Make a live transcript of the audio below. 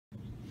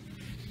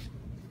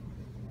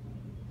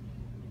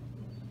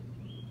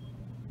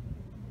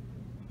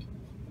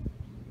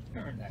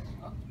Turn that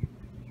off.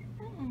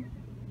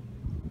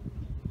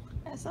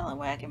 That's the only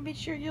way I can be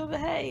sure you'll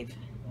behave.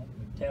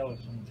 Tell us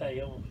some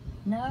tales.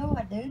 No,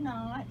 I do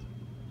not.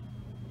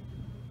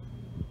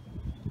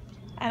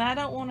 And I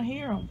don't want to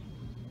hear them.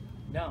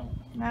 No.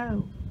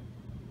 No.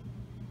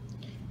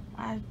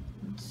 I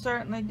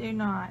certainly do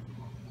not.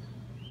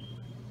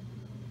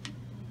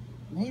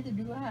 Neither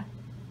do I.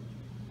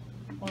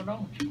 Why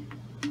don't you?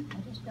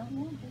 I just don't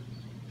want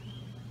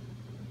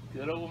to.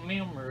 Good old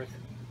memories.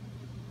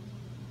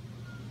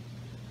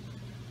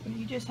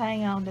 You just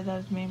hang on to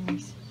those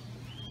memories.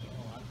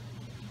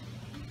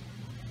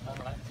 Oh,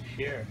 I like to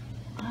share.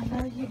 I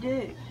know you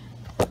do.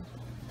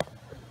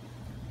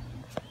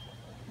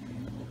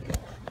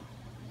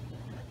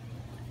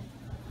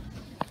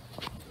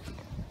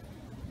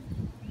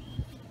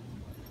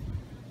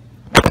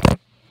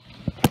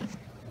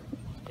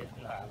 It's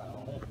not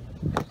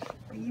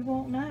on. You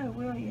won't know,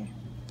 will you?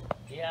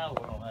 Yeah, I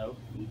will know.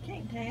 You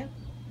can't tell.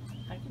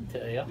 I can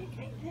tell you. You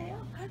can't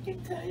tell. I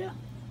can tell you.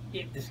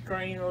 If the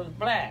screen was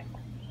black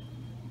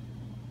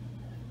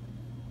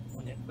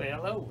when it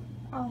fell over.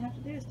 All I have to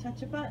do is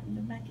touch a button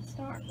to make it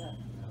start. But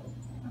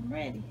I'm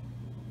ready.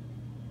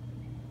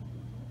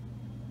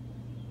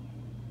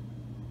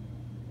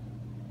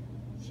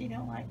 She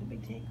don't like to be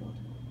tickled.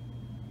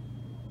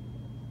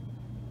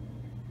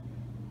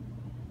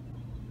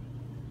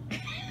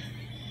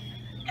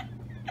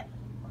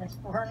 That's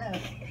far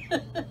enough.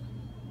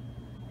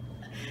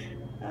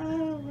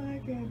 Oh my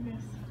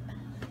goodness.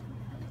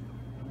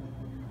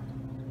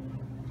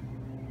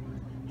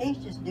 He's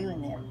just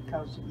doing that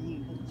because of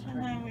you. He's I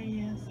know he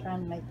is.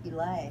 trying to make you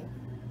laugh.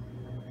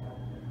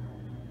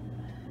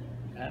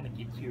 Trying to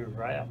get you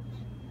aroused.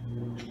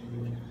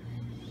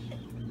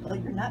 Well,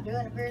 you're not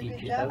doing a very Get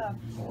good your job.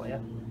 hopes,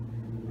 well,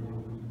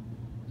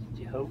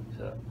 get your hopes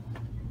up.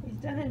 He's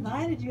done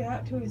invited you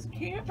out to his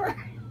camper.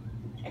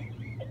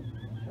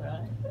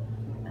 Right.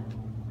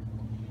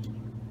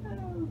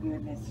 Oh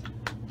goodness.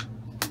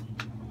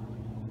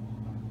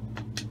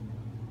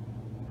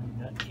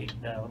 You got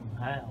kicked out of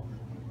my house.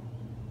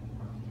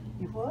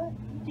 You what?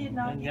 You did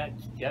not. You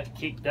got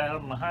kicked out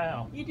of my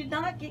house. You did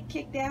not get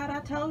kicked out. I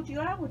told you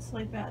I would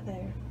sleep out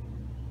there.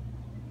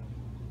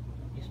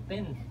 It's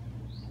been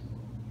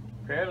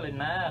fairly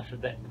nice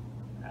that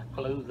I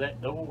closed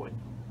that door and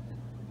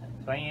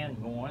that fan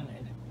going.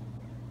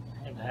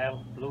 I had to have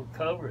a little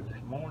cover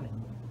this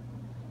morning.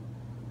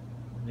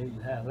 I knew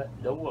you have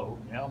that door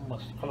open. I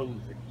almost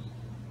closed it.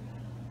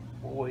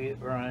 Boy,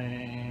 it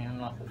rained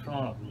like a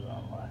son of a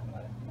gun last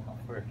night when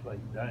I first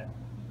laid down.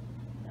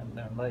 I've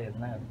been laying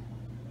there.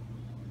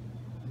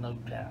 No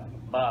time. The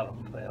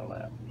bottom fell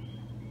out.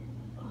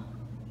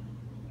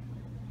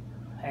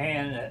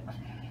 And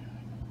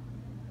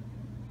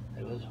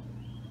there was a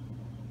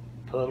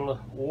puddle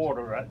of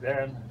water right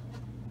there in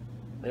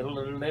the middle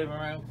of the living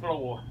room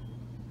floor,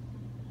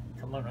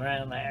 coming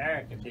around the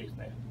air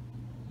conditioner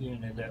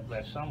unit up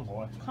there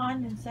somewhere.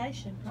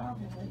 Condensation,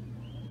 probably.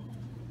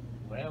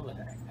 Well,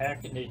 the air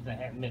conditioner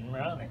hadn't been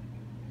running.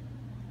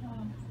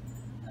 Oh.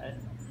 I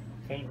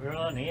can't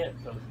run it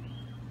because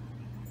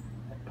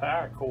that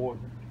power cord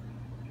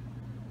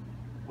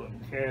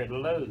wouldn't carry the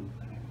load.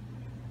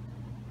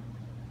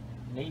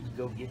 Need to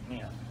go get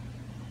me a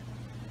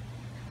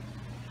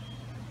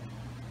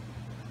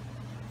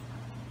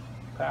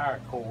power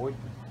cord.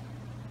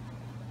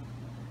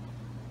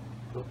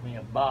 Put me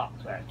a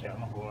box out there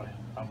where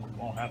I'm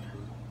gonna have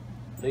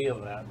to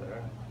live out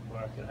there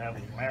where I can have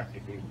an air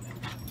conditioner.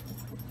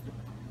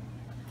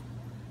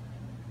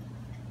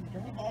 You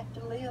don't have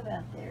to live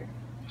out there.